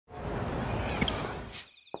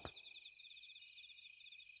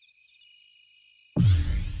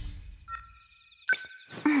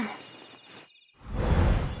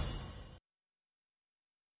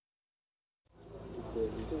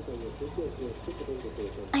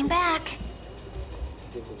I'm back.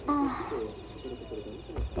 Oh.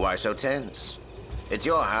 Why so tense? It's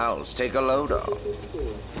your house. Take a load off.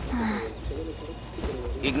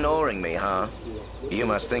 Ignoring me, huh? You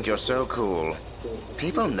must think you're so cool.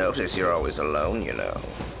 People notice you're always alone, you know.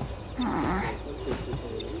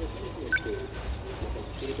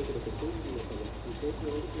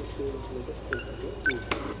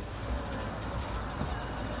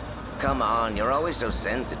 Come on, you're always so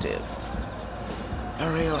sensitive. A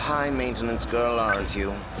real high-maintenance girl, aren't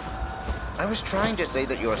you? I was trying to say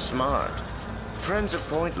that you're smart. Friends are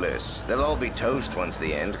pointless. They'll all be toast once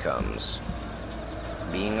the end comes.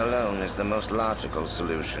 Being alone is the most logical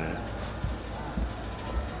solution.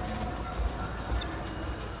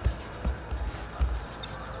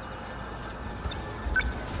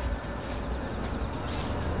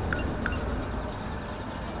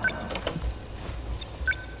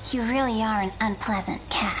 You really are an unpleasant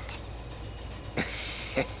cat.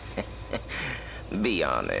 Be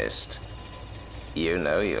honest. You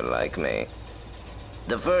know you like me.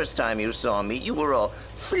 The first time you saw me, you were all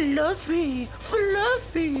fluffy,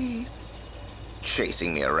 fluffy.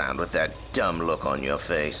 Chasing me around with that dumb look on your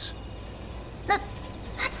face.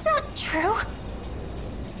 That's not true.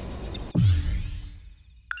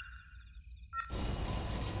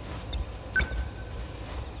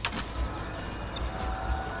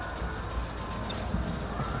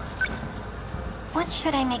 What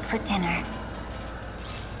should I make for dinner?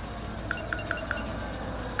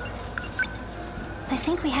 I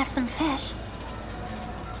think we have some fish.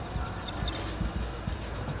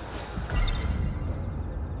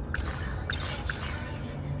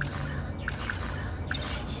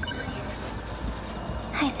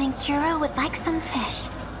 I think Juro would like some fish.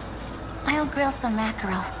 I'll grill some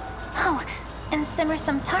mackerel. Oh, and simmer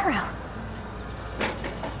some taro.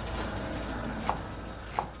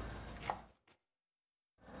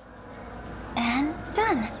 And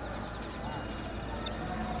done.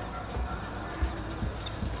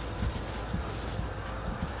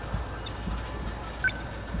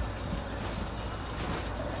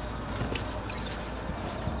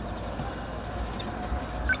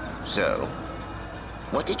 So,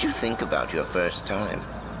 what did you think about your first time?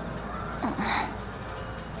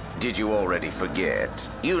 Did you already forget?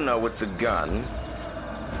 You know, with the gun.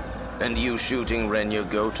 And you shooting Renya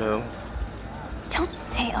Goto? Don't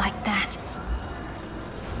say it like that.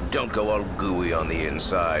 Don't go all gooey on the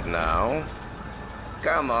inside now.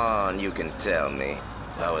 Come on, you can tell me.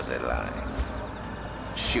 How was it like?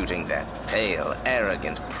 Shooting that pale,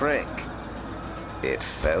 arrogant prick. It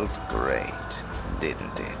felt great,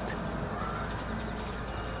 didn't it?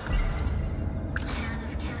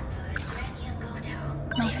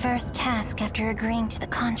 My first task after agreeing to the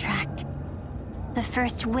contract. The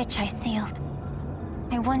first witch I sealed.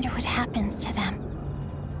 I wonder what happens to them.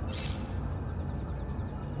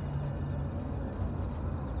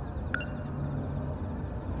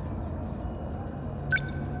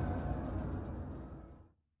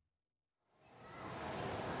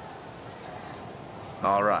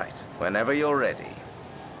 All right, whenever you're ready.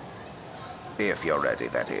 If you're ready,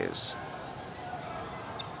 that is.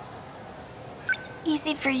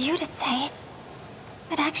 Easy for you to say,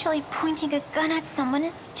 but actually pointing a gun at someone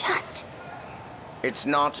is just... It's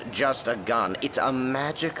not just a gun, it's a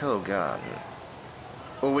magical gun.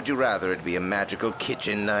 Or would you rather it be a magical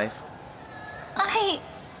kitchen knife? I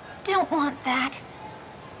don't want that.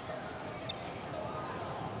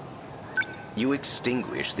 You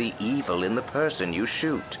extinguish the evil in the person you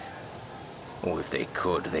shoot. Or if they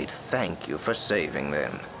could, they'd thank you for saving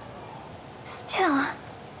them. Still...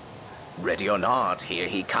 Ready or not, here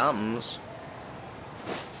he comes.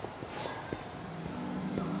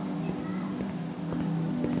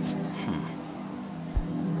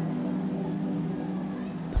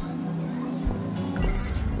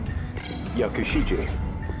 Yakushiji.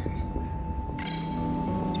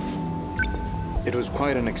 It was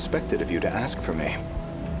quite unexpected of you to ask for me.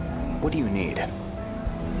 What do you need?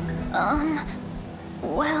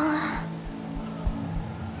 Well...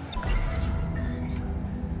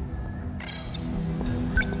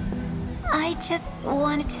 I just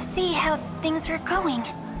wanted to see how things were going.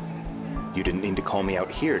 You didn't need to call me out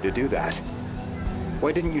here to do that.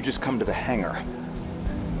 Why didn't you just come to the hangar?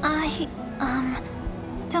 I,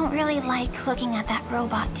 don't really like looking at that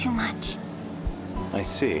robot too much. I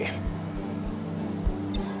see.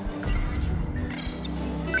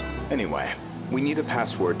 Anyway, we need a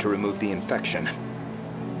password to remove the infection,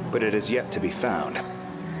 but it is yet to be found.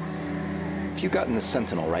 If you got in the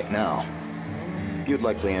Sentinel right now, you'd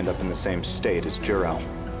likely end up in the same state as Juro.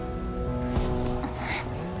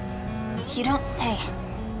 You don't say.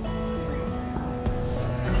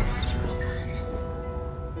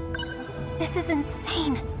 This is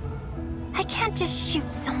insane. I can't just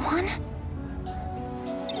shoot someone.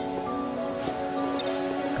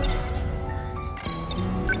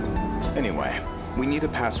 Anyway, we need a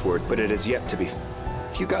password, but it is yet to be...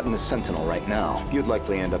 If you got in the Sentinel right now, you'd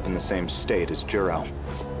likely end up in the same state as Juro.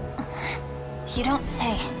 You don't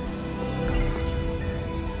say.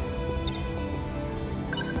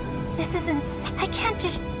 This is insane. I can't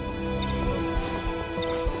just...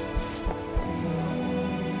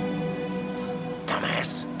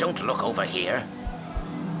 Dumbass, don't look over here.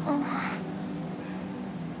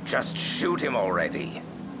 Just shoot him already.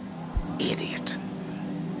 Idiot.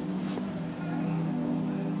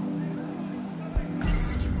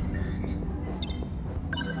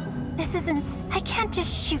 This is insane. I can't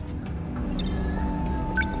just shoot.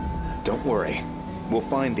 Don't worry. We'll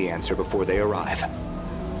find the answer before they arrive.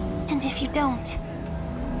 And if you don't?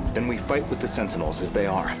 Then we fight with the Sentinels as they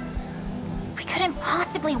are. We couldn't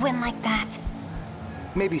possibly win like that.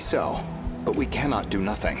 Maybe so, but we cannot do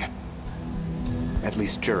nothing. At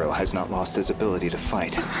least Juro has not lost his ability to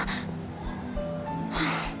fight.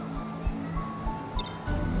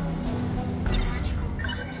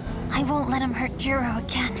 I won't let him hurt Juro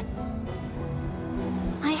again.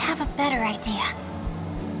 I have a better idea.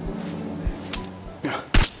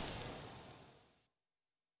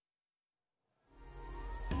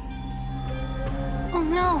 Oh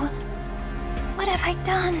no! What have I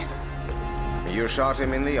done? You shot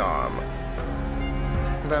him in the arm.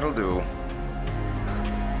 That'll do.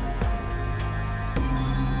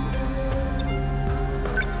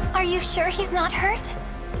 Are you sure he's not hurt?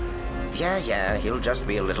 Yeah, he'll just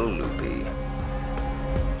be a little loopy.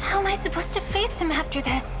 How am I supposed to face him after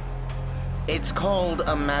this? It's called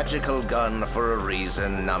a magical gun for a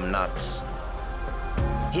reason, numbnuts.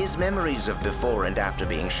 His memories of before and after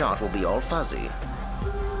being shot will be all fuzzy.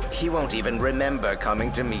 He won't even remember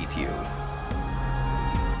coming to meet you.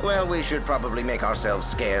 Well, we should probably make ourselves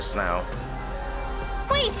scarce now.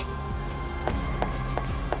 Wait!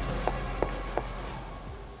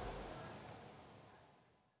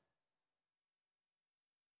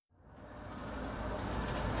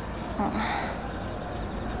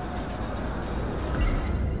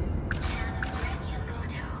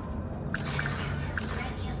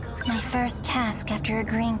 My first task after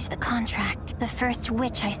agreeing to the contract. The first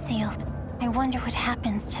witch I sealed. I wonder what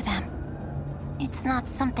happens to them. It's not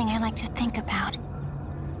something I like to think about.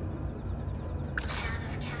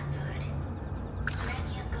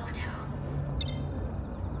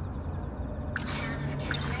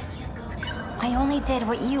 I only did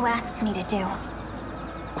what you asked me to do.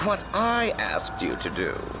 What I asked you to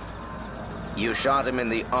do. You shot him in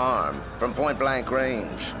the arm from point-blank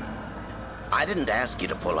range. I didn't ask you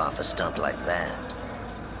to pull off a stunt like that.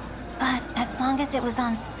 But as long as it was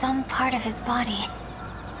on some part of his body,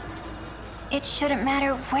 it shouldn't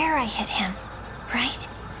matter where I hit him, right?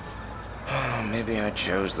 Maybe I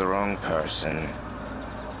chose the wrong person.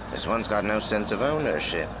 This one's got no sense of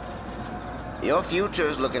ownership. Your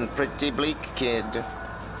future's looking pretty bleak, kid.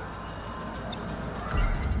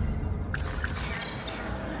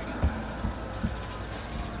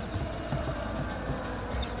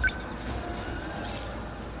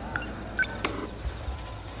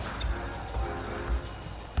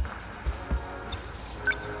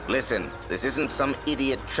 Listen, this isn't some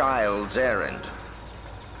idiot child's errand.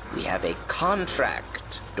 We have a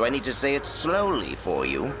contract. Do I need to say it slowly for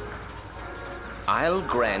you? I'll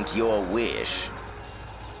grant your wish.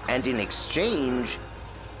 And in exchange,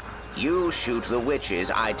 you shoot the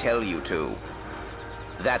witches I tell you to.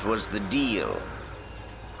 That was the deal.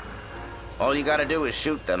 All you gotta do is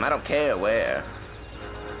shoot them. I don't care where.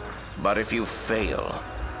 But if you fail,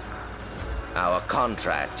 our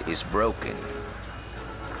contract is broken.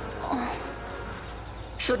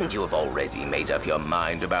 Shouldn't you have already made up your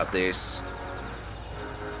mind about this?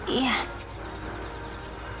 Yes,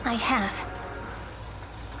 I have.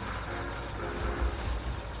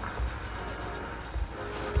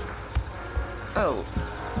 Oh,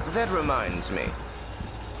 that reminds me.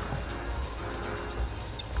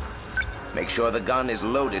 Make sure the gun is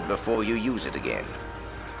loaded before you use it again.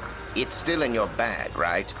 It's still in your bag,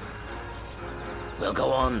 right? Well,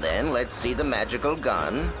 go on then. Let's see the magical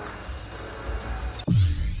gun.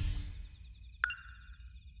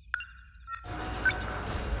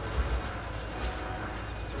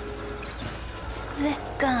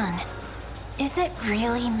 This gun, is it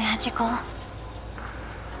really magical?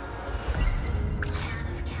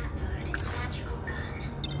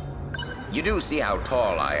 You do see how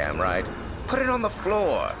tall I am, right? Put it on the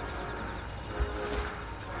floor.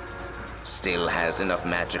 Still has enough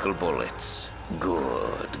magical bullets.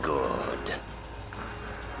 Good, good.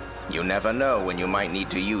 You never know when you might need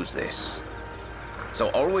to use this. So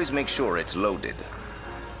always make sure it's loaded.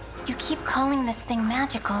 You keep calling this thing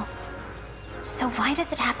magical. So why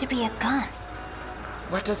does it have to be a gun?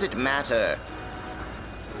 What does it matter?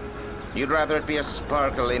 You'd rather it be a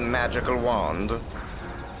sparkly magical wand?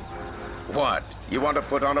 What? You want to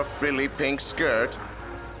put on a frilly pink skirt?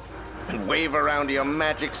 And wave around your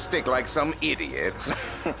magic stick like some idiot?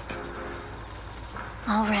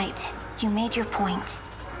 All right, you made your point.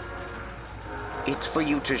 It's for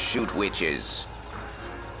you to shoot witches.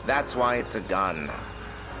 That's why it's a gun.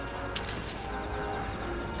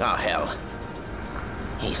 Oh, hell.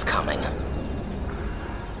 He's coming.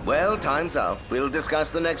 Well, time's up. We'll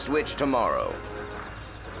discuss the next witch tomorrow.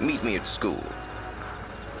 Meet me at school.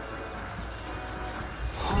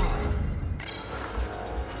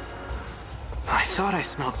 I thought I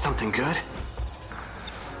smelled something good.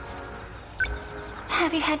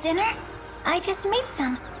 Have you had dinner? I just made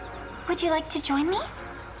some. Would you like to join me?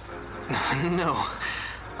 No,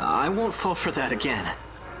 I won't fall for that again.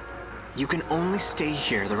 You can only stay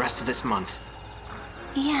here the rest of this month.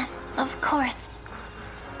 Yes, of course.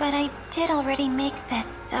 But I did already make this,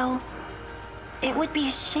 so... it would be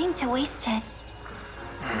a shame to waste it.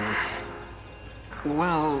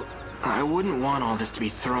 Well, I wouldn't want all this to be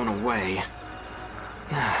thrown away.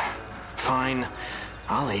 Fine,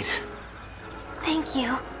 I'll eat. Thank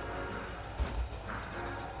you.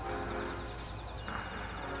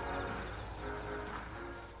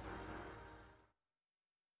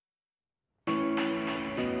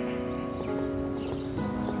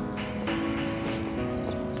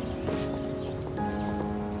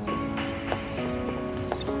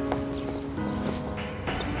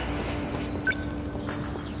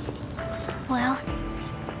 Well,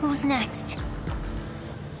 who's next?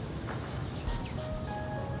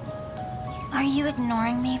 Are you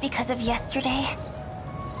ignoring me because of yesterday?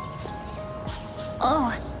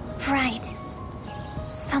 Oh, right.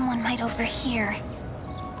 Someone might overhear.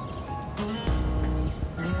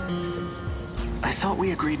 I thought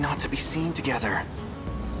we agreed not to be seen together.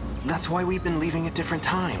 That's why we've been leaving at different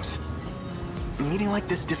times. Meeting like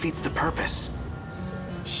this defeats the purpose.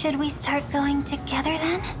 Should we start going together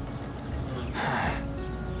then?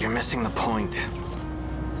 You're missing the point.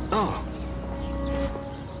 Oh.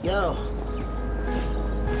 Yo.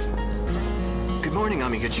 Good morning,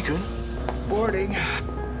 Amiguchi-kun. Boarding.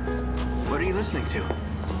 What are you listening to?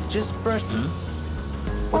 Just brushed.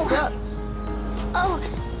 What's up? Oh,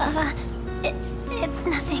 it's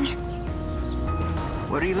nothing.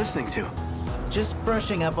 What are you listening to? Just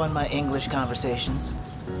brushing up on my English conversations.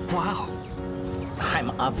 Wow. I'm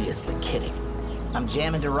obviously kidding. I'm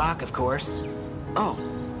jamming to rock, of course. Oh,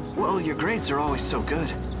 well, your grades are always so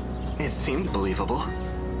good. It seemed believable.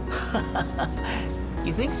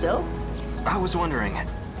 You think so? I was wondering,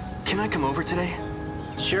 can I come over today?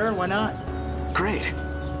 Sure, why not? Great.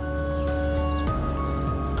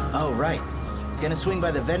 Oh, right. Gonna swing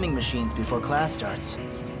by the vending machines before class starts.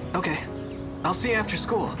 Okay. I'll see you after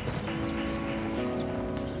school.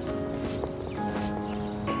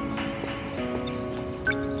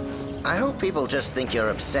 I hope people just think you're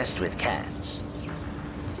obsessed with cats.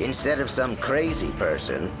 Instead of some crazy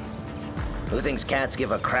person who thinks cats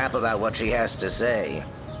give a crap about what she has to say.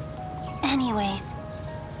 Anyways.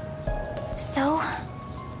 So?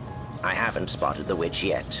 I haven't spotted the witch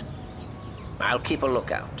yet. I'll keep a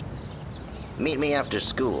lookout. Meet me after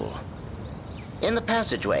school. In the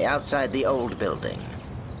passageway outside the old building.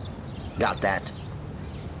 Got that?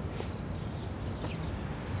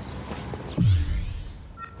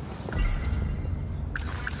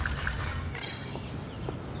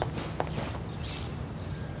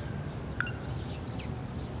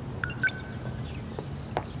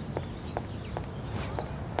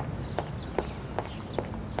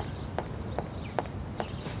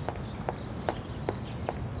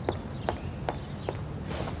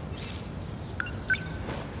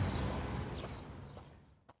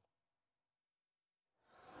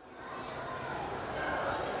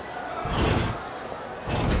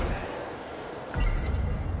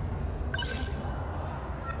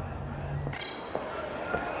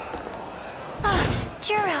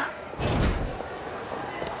 Juro.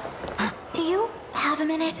 Do you have a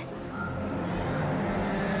minute?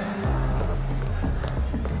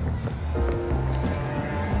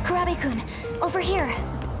 Kurabe-kun, over here.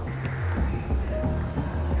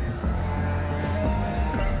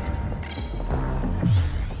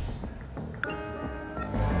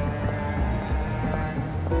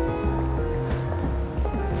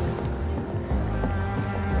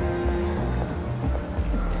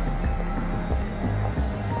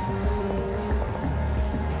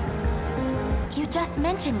 You just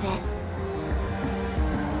mentioned it.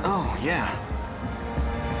 Oh, yeah.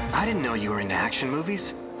 I didn't know you were into action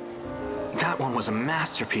movies. That one was a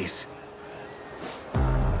masterpiece.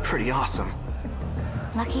 Pretty awesome.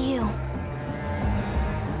 Lucky you.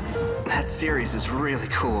 That series is really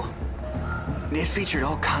cool. It featured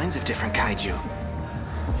all kinds of different kaiju.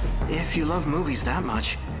 If you love movies that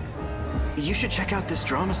much, you should check out this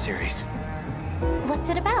drama series. What's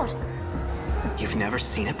it about? You've never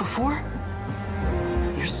seen it before?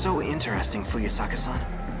 You're so interesting, Fuyusaka-san.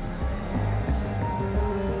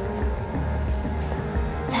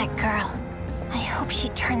 That girl. I hope she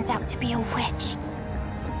turns out to be a witch.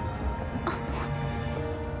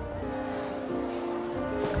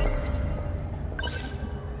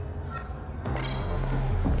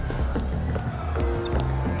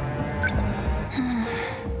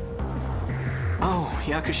 Oh,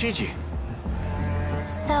 Yakushiji.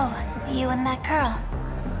 So, you and that girl.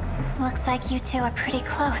 Looks like you two are pretty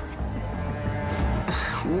close.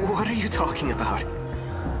 What are you talking about?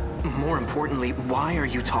 More importantly, why are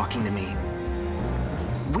you talking to me?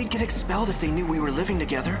 We'd get expelled if they knew we were living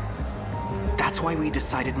together. That's why we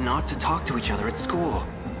decided not to talk to each other at school.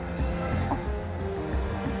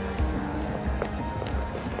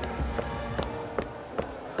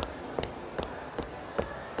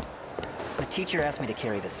 The teacher asked me to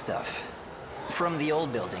carry this stuff. From the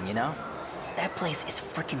old building, you know? That place is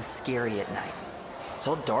freaking scary at night. It's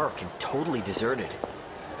all dark and totally deserted.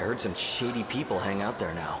 I heard some shady people hang out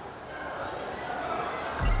there now.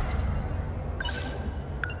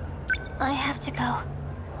 I have to go.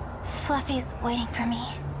 Fluffy's waiting for me.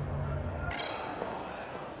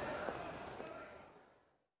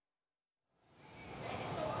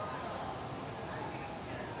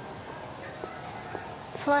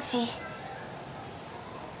 Fluffy.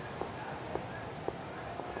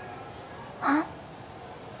 Huh?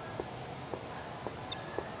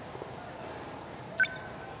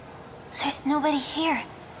 There's nobody here.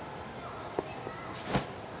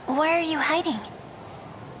 Why are you hiding?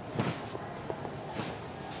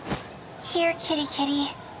 Here, kitty kitty.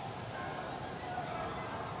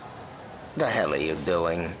 The hell are you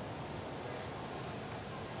doing?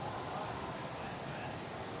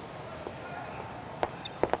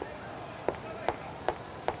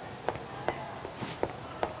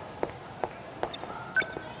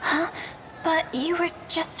 Huh? But you were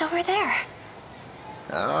just over there.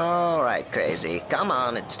 All right, Crazy. Come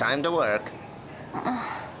on, it's time to work.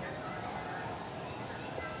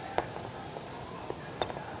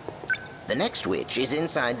 The next witch is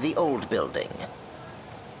inside the old building.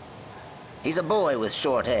 He's a boy with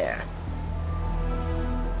short hair.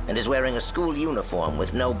 And is wearing a school uniform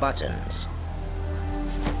with no buttons.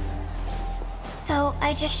 So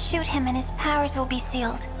I just shoot him and his powers will be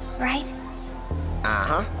sealed, right?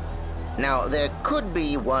 Uh-huh. Now, there could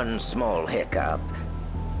be one small hiccup.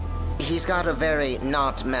 He's got a very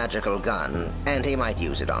not magical gun, and he might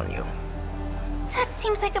use it on you. That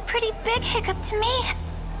seems like a pretty big hiccup to me.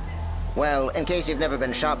 Well, in case you've never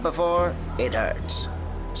been shot before, it hurts.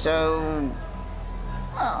 So...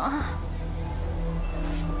 Oh.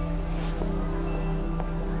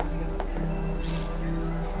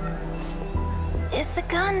 Is the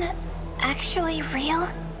gun actually real?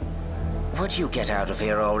 would you get out of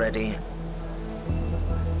here already?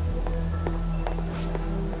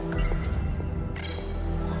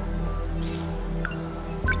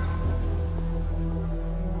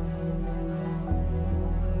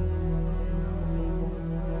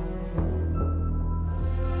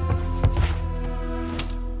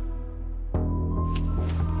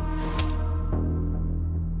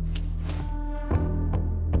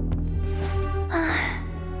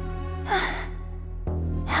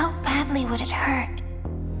 Would it hurt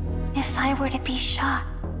if I were to be shot?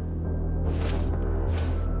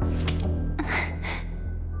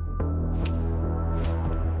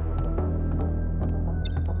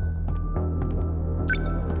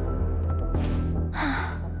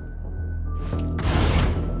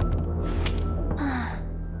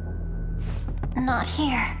 Not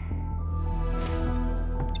here.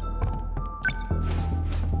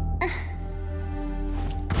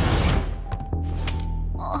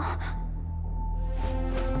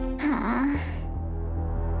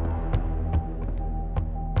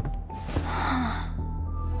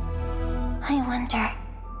 I wonder,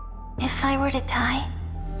 if I were to die,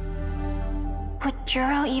 would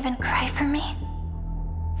Juro even cry for me?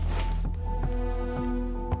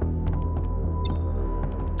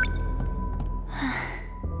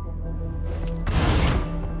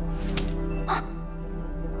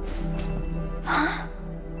 Huh?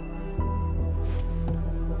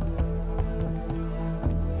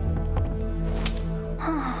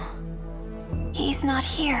 He's not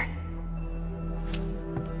here.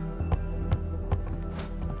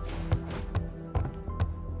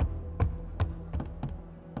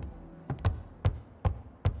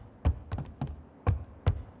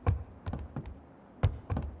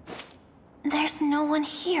 There's no one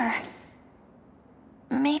here.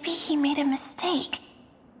 Maybe he made a mistake.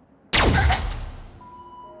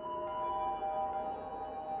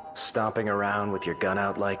 Stomping around with your gun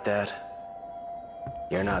out like that?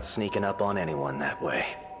 You're not sneaking up on anyone that way.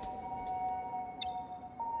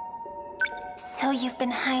 So you've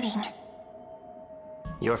been hiding.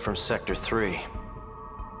 You're from Sector 3.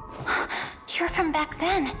 You're from back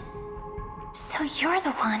then. So you're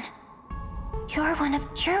the one. You're one of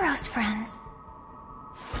Juro's friends.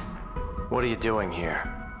 What are you doing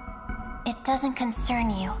here? It doesn't concern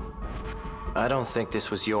you. I don't think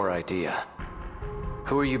this was your idea.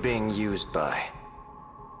 Who are you being used by?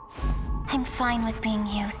 I'm fine with being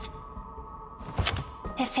used.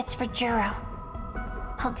 If it's for Juro,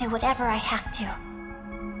 I'll do whatever I have to.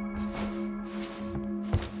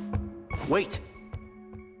 Wait!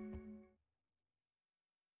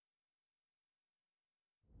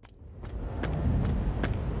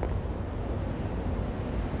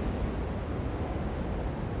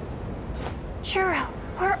 Juro,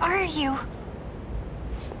 where are you?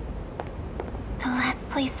 The last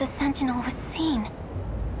place the Sentinel was seen.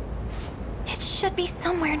 It should be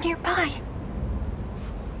somewhere nearby.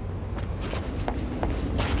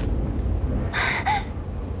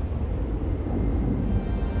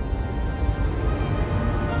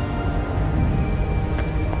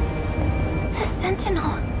 The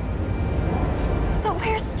Sentinel. But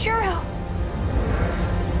where's Juro?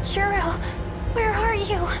 Juro, where are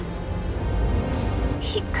you?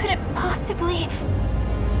 He couldn't possibly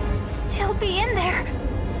still be in there.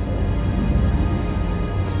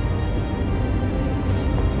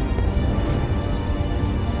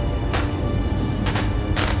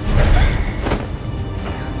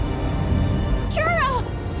 Juro!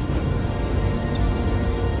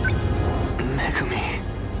 Megumi.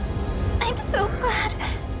 I'm so glad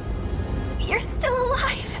you're still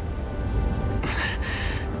alive.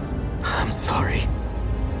 I'm sorry.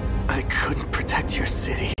 I couldn't protect your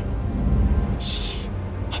city. Shh.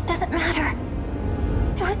 It doesn't matter.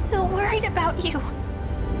 I was so worried about you.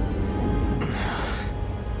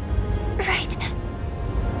 Right.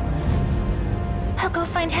 I'll go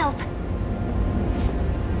find help.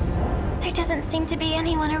 There doesn't seem to be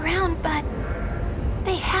anyone around, but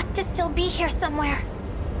they have to still be here somewhere.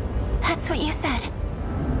 That's what you said.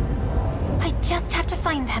 I just have to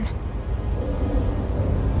find them.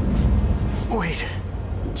 Wait.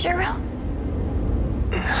 Juro?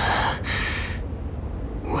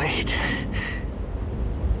 Wait.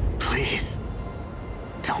 Please.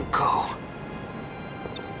 Don't go.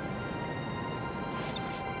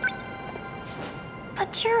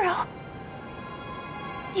 But Juro...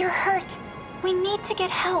 You're hurt. We need to get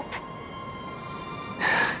help.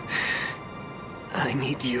 I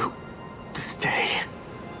need you to stay.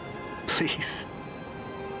 Please.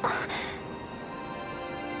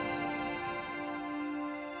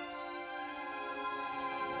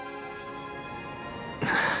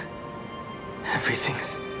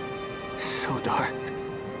 Everything's so dark.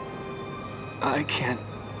 I can't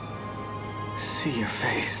see your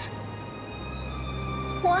face.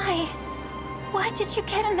 Why? Why did you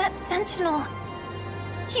get in that Sentinel?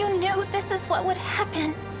 You knew this is what would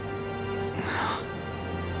happen.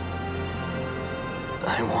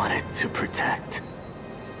 I wanted to protect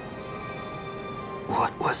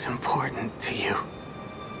what was important to you.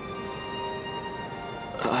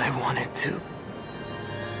 I wanted to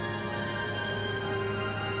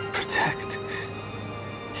protect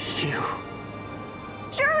you.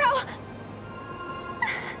 Juro!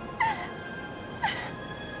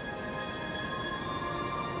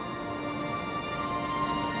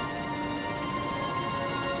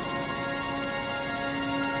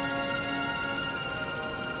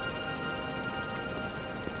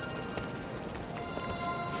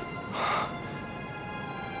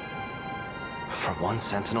 For one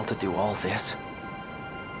Sentinel to do all this?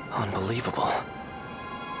 Unbelievable.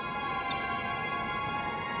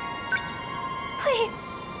 Please,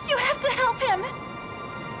 you have to help him!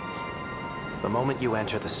 The moment you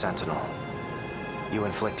enter the Sentinel, you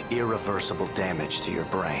inflict irreversible damage to your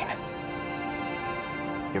brain.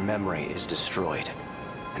 Your memory is destroyed.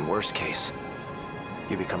 In worst case,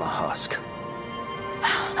 you become a husk.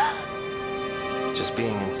 Just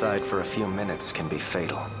being inside for a few minutes can be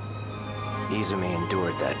fatal. Izumi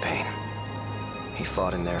endured that pain. He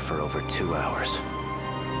fought in there for over 2 hours.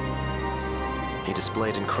 He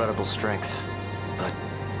displayed incredible strength, but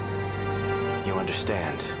You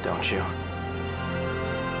understand, don't you?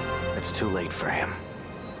 It's too late for him.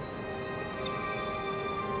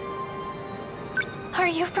 Are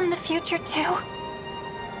you from the future too?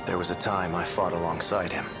 There was a time I fought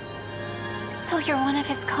alongside him. So you're one of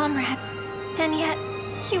his comrades, and yet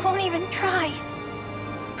you won't even try.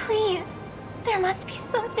 Please, there must be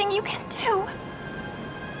something you can do.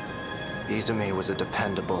 Izumi was a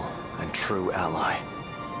dependable and true ally.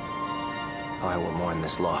 I will mourn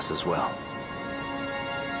this loss as well.